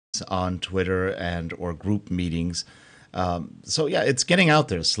meetings on Twitter and or group meetings. So yeah, it's getting out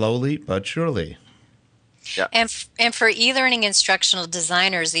there slowly but surely. Yeah. And for e-learning instructional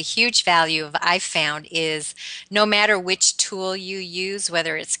designers, a huge value of I've found is no matter which tool you use,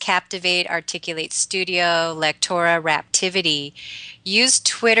 whether it's Captivate, Articulate Studio, Lectora, Raptivity, use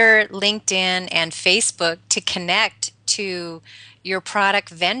Twitter, LinkedIn, and Facebook to connect to your product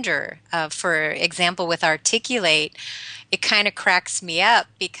vendor. For example, with Articulate, it kind of cracks me up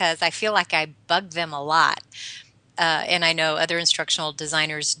because I feel like I bug them a lot. And I know other instructional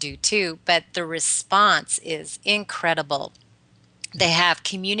designers do too, but the response is incredible. They have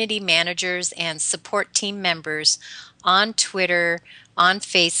community managers and support team members on Twitter, on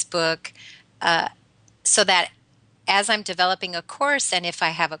Facebook, so that as I'm developing a course and if I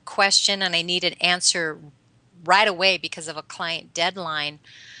have a question and I need an answer right away because of a client deadline,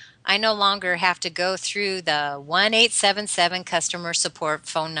 I no longer have to go through the 1877 customer support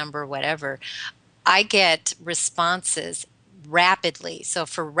phone number, whatever. I get responses rapidly. So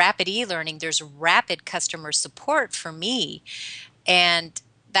for rapid e-learning, there's rapid customer support for me. And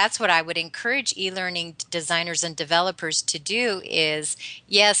that's what I would encourage e-learning designers and developers to do is,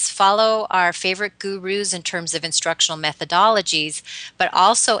 yes, follow our favorite gurus in terms of instructional methodologies, but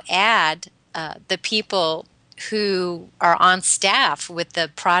also add the people who are on staff with the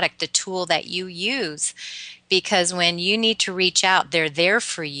product, the tool that you use, because when you need to reach out, they're there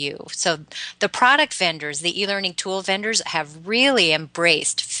for you. So the product vendors, the e-learning tool vendors have really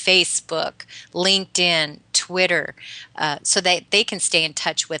embraced Facebook, LinkedIn, Twitter, so that they can stay in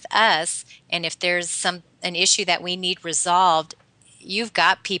touch with us. And if there's an issue that we need resolved, you've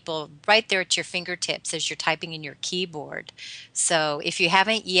got people right there at your fingertips as you're typing in your keyboard. So if you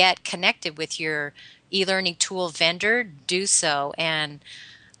haven't yet connected with your e-learning tool vendor, do so. And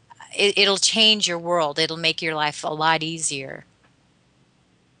it'll change your world. It'll make your life a lot easier.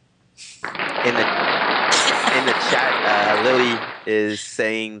 In the in the chat, Lily is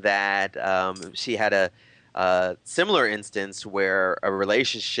saying that she had a similar instance where a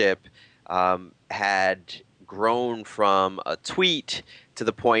relationship had grown from a tweet to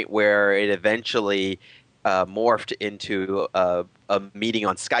the point where it eventually morphed into a meeting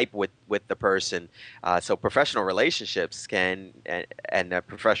on Skype with the person. So professional relationships can and a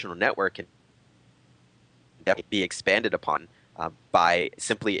professional network can be expanded upon by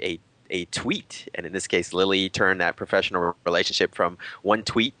simply a tweet. And in this case, Lily turned that professional relationship from one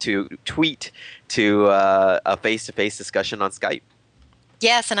tweet to a face-to-face discussion on Skype.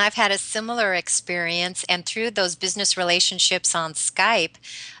 Yes, and I've had a similar experience. And through those business relationships on Skype,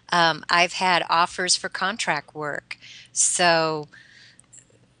 I've had offers for contract work. So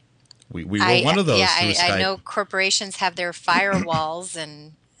We were one of those through I Skype. know corporations have their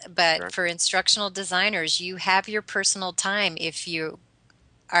firewalls, but Sure. for instructional designers, you have your personal time if you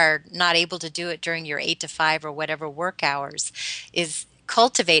are not able to do it during your 8 to 5 or whatever work hours, is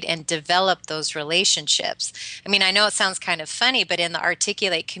cultivate and develop those relationships. I mean, I know it sounds kind of funny, but in the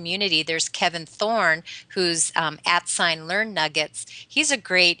Articulate community, there's Kevin Thorne, who's at Sign Learn Nuggets. He's a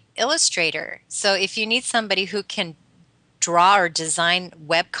great illustrator. So if you need somebody who can draw or design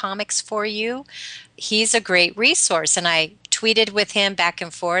web comics for you, he's a great resource. And I tweeted with him back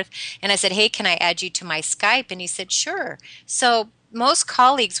and forth and I said, "Hey, can I add you to my Skype?" And he said, "Sure." So most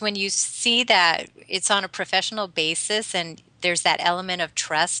colleagues, when you see that it's on a professional basis and there's that element of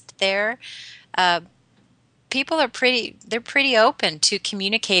trust there, uh, people are they're pretty open to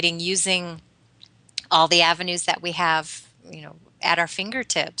communicating using all the avenues that we have, at our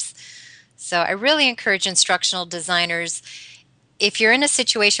fingertips. So I really encourage instructional designers, if you're in a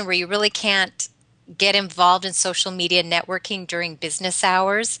situation where you really can't get involved in social media networking during business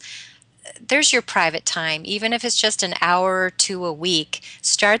hours, there's your private time. Even if it's just an hour or two a week,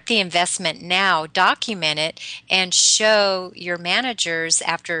 start the investment now, document it, and show your managers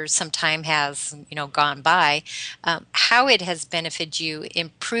after some time has gone by, how it has benefited you,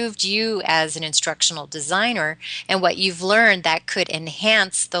 improved you as an instructional designer, and what you've learned that could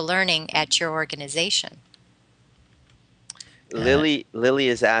enhance the learning at your organization. Uh, Lily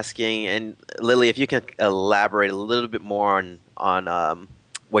is asking, and Lily, if you can elaborate a little bit more on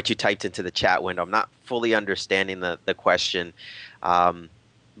what you typed into the chat window. I'm not fully understanding the question, but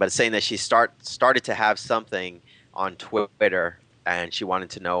it's saying that she started to have something on Twitter, and she wanted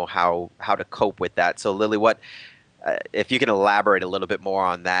to know how to cope with that. So, Lily, what if you can elaborate a little bit more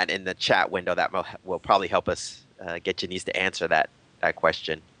on that in the chat window? That will probably help us get Jenise to answer that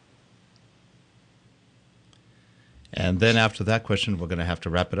question. and then after that question, we're going to have to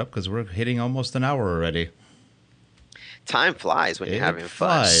wrap it up because we're hitting almost an hour already. Time flies when you're It having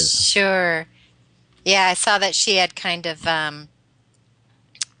fun. flies. Sure. Yeah, I saw that she had kind of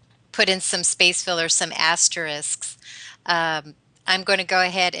put in some space filler, some asterisks. I'm going to go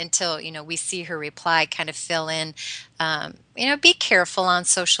ahead until, we see her reply, kind of fill in, be careful on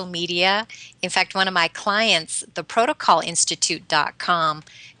social media. In fact, one of my clients, the protocolinstitute.com,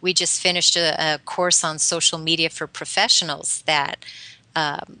 we just finished a course on social media for professionals that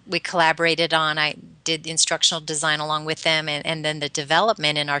we collaborated on. I did instructional design along with them, and then the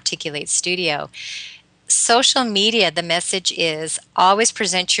development in Articulate Studio. Social media, the message is always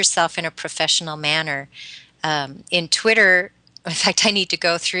present yourself in a professional manner. In Twitter, in fact, I need to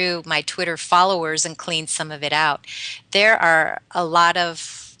go through my Twitter followers and clean some of it out. There are a lot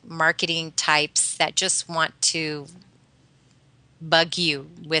of marketing types that just want to bug you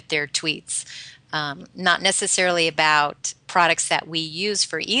with their tweets. Not necessarily about products that we use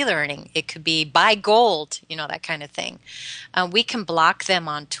for e-learning. It could be buy gold, that kind of thing. We can block them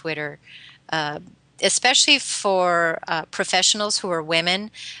on Twitter. Especially for professionals who are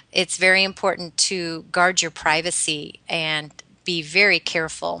women, it's very important to guard your privacy and be very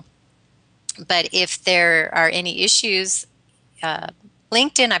careful. But if there are any issues,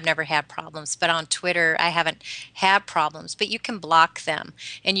 LinkedIn, I've never had problems, but on Twitter, I haven't had problems. But you can block them,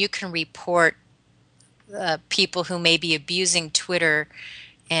 and you can report people who may be abusing Twitter.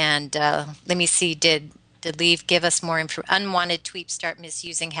 And let me see, did Leave give us more info? Unwanted tweets start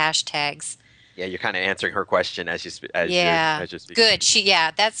misusing hashtags. Yeah, you're kind of answering her question as you speak. Good.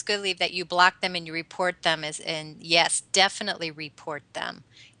 That's good, Leave, that you block them and you report them. And yes, definitely report them.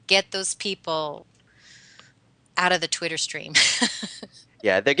 Get those people out of the Twitter stream.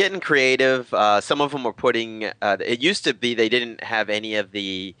 Yeah, they're getting creative. Some of them are putting. It used to be they didn't have any of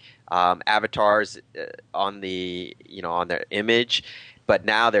the avatars on on their image, but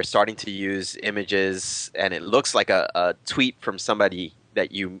now they're starting to use images, and it looks like a tweet from somebody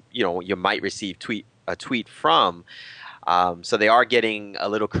that you might receive a tweet from. So they are getting a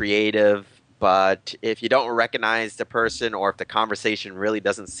little creative, but if you don't recognize the person, or if the conversation really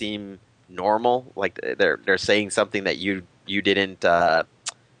doesn't seem normal, like they're saying something that you didn't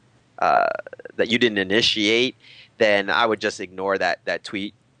initiate, then I would just ignore that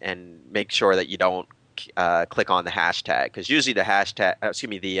tweet and make sure that you don't click on the hashtag, because usually the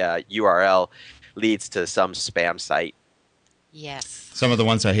URL leads to some spam site. Yes. Some of the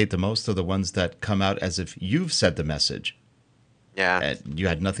ones I hate the most are the ones that come out as if you've said the message. Yeah. And you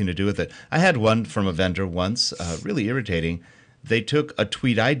had nothing to do with it. I had one from a vendor once, really irritating. They took a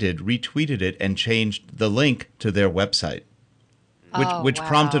tweet I did, retweeted it, and changed the link to their website, which wow.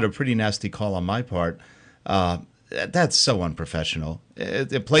 prompted a pretty nasty call on my part. That's so unprofessional.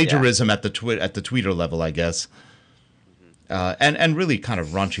 Plagiarism at the tweeter level, I guess. And really kind of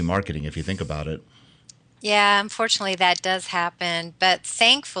raunchy marketing if you think about it. Yeah, unfortunately that does happen, but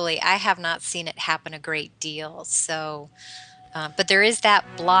thankfully I have not seen it happen a great deal. So, but there is that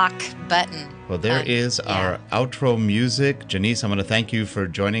block button. Well, there is our outro music. Jenise, I'm going to thank you for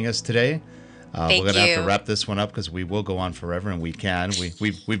joining us today. We're going to have to wrap this one up because we will go on forever, and we can.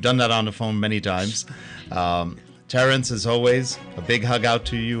 We've done that on the phone many times. Terrence, as always, a big hug out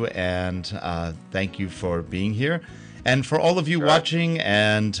to you, and thank you for being here. And for all of you watching,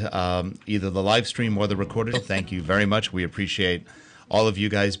 and either the live stream or the recorded, thank you very much. We appreciate all of you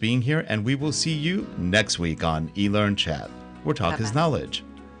guys being here, and we will see you next week on eLearnChat, where talk is knowledge.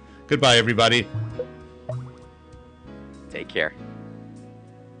 Goodbye, everybody. Take care.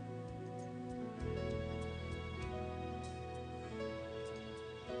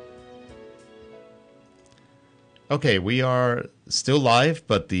 Okay, we are still live,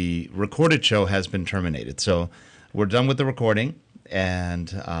 but the recorded show has been terminated. So we're done with the recording,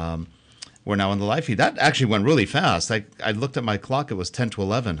 and we're now on the live feed. That actually went really fast. I looked at my clock. It was 10 to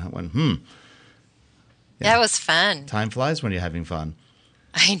 11. I went, Yeah. That was fun. Time flies when you're having fun.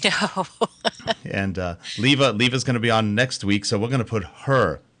 I know. And Leva's going to be on next week, so we're going to put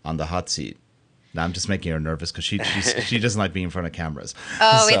her on the hot seat. Now, I'm just making her nervous because she doesn't like being in front of cameras.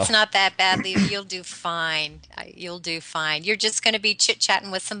 Oh, so. It's not that bad, Leva. You'll do fine. You'll do fine. You're just going to be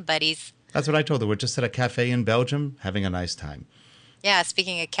chit-chatting with some buddies. That's what I told her. We're just at a cafe in Belgium having a nice time. Yeah,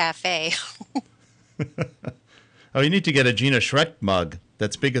 speaking of cafe. Oh, you need to get a Gina Shrek mug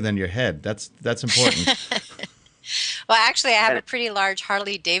that's bigger than your head. That's important. Well, actually, I have a pretty large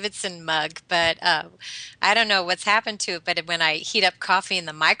Harley Davidson mug, but I don't know what's happened to it. But when I heat up coffee in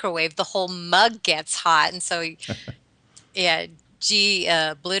the microwave, the whole mug gets hot. And so, yeah,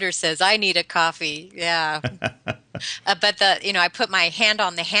 Blitter says, I need a coffee. Yeah. But I put my hand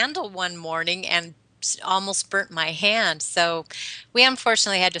on the handle one morning and almost burnt my hand. So we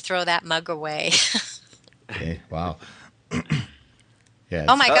unfortunately had to throw that mug away. Okay, wow. Yeah.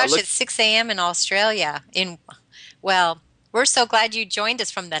 Oh, my gosh, it's 6 a.m. in Australia. Well, We're so glad you joined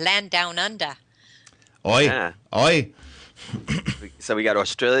us from the land down under. Oi, Yeah. oi. So we got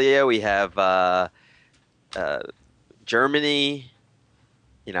Australia. We have Germany.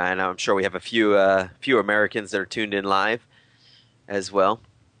 You know, and I'm sure we have a few Americans that are tuned in live as well.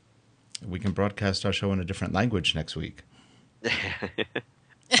 We can broadcast our show in a different language next week. Well,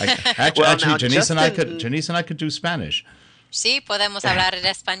 Actually, now, Jenise and I could do Spanish. Sí, podemos hablar el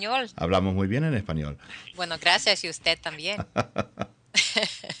español. Hablamos muy bien en español. Bueno, gracias y usted también.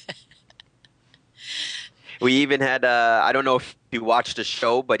 We even had, I don't know if you watched the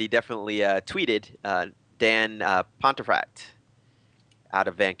show, but he definitely tweeted Dan Pontefract out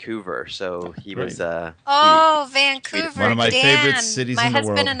of Vancouver. So he was. Vancouver. One of my Dan, favorite cities in the world. My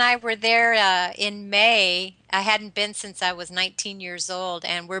husband and I were there in May. I hadn't been since I was 19 years old,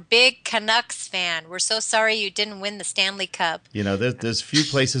 and we're big Canucks fan. We're so sorry you didn't win the Stanley Cup. You know, there's few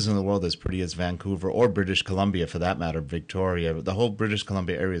places in the world as pretty as Vancouver, or British Columbia for that matter, Victoria. The whole British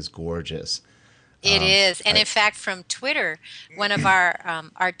Columbia area is gorgeous. It is. And in fact, from Twitter, one of our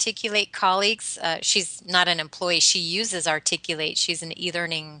Articulate colleagues, she's not an employee, she uses Articulate. She's an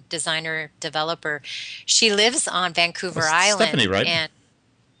e-learning designer, developer. She lives on Vancouver Island. Stephanie, right? And,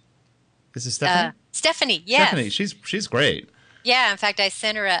 is it Stephanie? Stephanie, yes. Stephanie, she's great. Yeah, in fact, I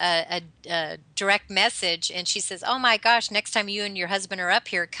sent her a direct message, and she says, "Oh my gosh, next time you and your husband are up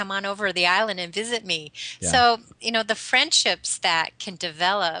here, come on over to the island and visit me." Yeah. So, you know, the friendships that can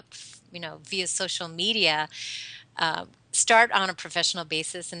develop, you know, via social media, start on a professional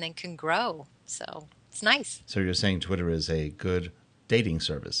basis and then can grow. So it's nice. So you're saying Twitter is a good dating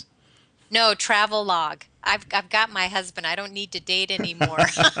service? No, travel log. I've got my husband. I don't need to date anymore.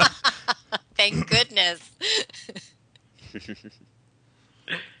 Thank goodness.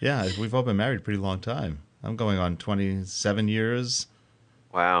 Yeah, we've all been married a pretty long time. I'm going on 27 years.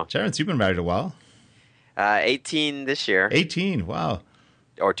 Wow. Terrence, you've been married a while. 18 this year. 18, wow.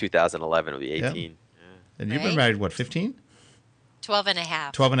 Or 2011 will be 18. Yep. Yeah. And you've been married, what, 15? 12 and a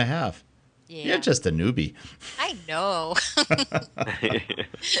half. 12 and a half. Yeah. You're just a newbie. I know.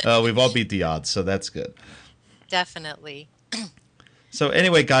 We've all beat the odds, so that's good. Definitely. So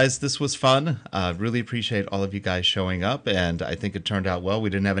anyway, guys, this was fun. Really appreciate all of you guys showing up, and I think it turned out well. We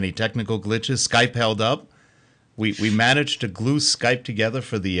didn't have any technical glitches. Skype held up. We managed to glue Skype together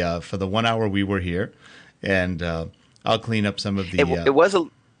for the 1 hour we were here, and I'll clean up some of the. It was a.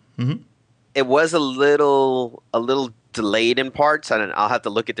 Mm-hmm. It was a little delayed in parts, and I'll have to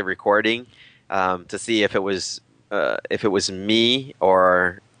look at the recording to see if it was me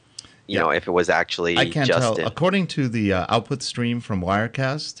or. You know, if it was actually I can't Justin. tell. According to the output stream from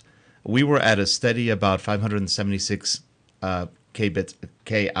Wirecast, we were at a steady about 576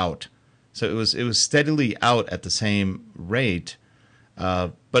 K out. So it was steadily out at the same rate.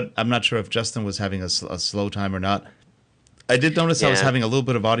 But I'm not sure if Justin was having a slow time or not. I did notice I was having a little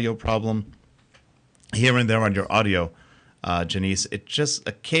bit of audio problem here and there on your audio, Jenise. It just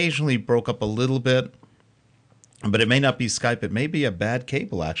occasionally broke up a little bit. But it may not be Skype. It may be a bad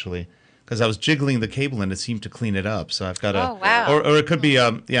cable, actually, because I was jiggling the cable and it seemed to clean it up. So I've got or it could be,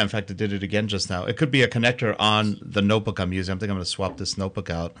 in fact, it did it again just now. It could be a connector on the notebook I'm using. I think I'm going to swap this notebook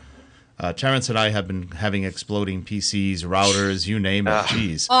out. Terrence and I have been having exploding PCs, routers, you name it.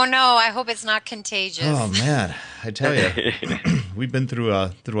 Jeez. Oh, no, I hope it's not contagious. Oh, man. I tell you, we've been through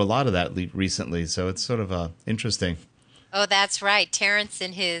a lot of that recently, so it's sort of interesting. Oh, that's right. Terrence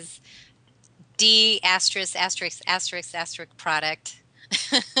and his D*** product.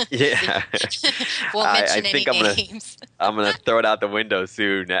 Yeah. Won't mention I think any names. I'm gonna throw it out the window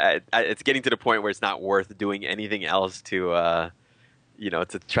soon. It's getting to the point where it's not worth doing anything else to,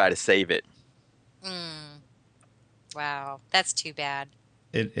 to try to save it. Wow, that's too bad.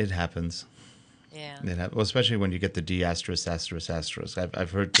 It happens. Yeah. Well, especially when you get the D***. I've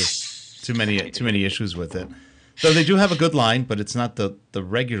heard just too many issues with it. So they do have a good line, but it's not the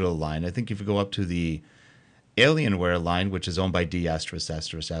regular line. I think if you go up to the Alienware line, which is owned by D***,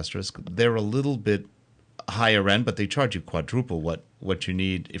 they're a little bit higher end, but they charge you quadruple what you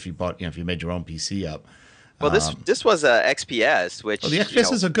need if you bought, if you made your own PC up. Well, this was a XPS, which the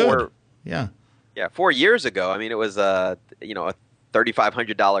XPS is a good. Yeah. 4 years ago. I mean, it was a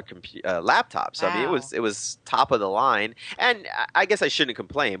 $3,500 laptop. So wow. I mean, it was top of the line, and I guess I shouldn't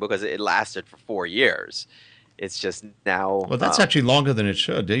complain because it lasted for 4 years. It's just now. Well, that's actually longer than it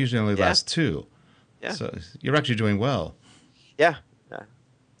should. They usually only last 2. Yeah. So you're actually doing well. Yeah.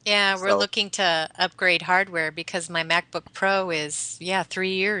 Yeah, we're looking to upgrade hardware because my MacBook Pro is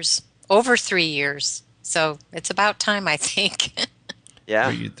 3 years, over 3 years. So it's about time, I think.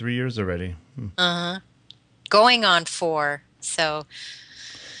 Yeah. 3 years already. Going on 4. So.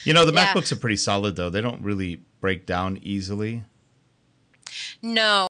 The MacBooks are pretty solid, though. They don't really break down easily? No.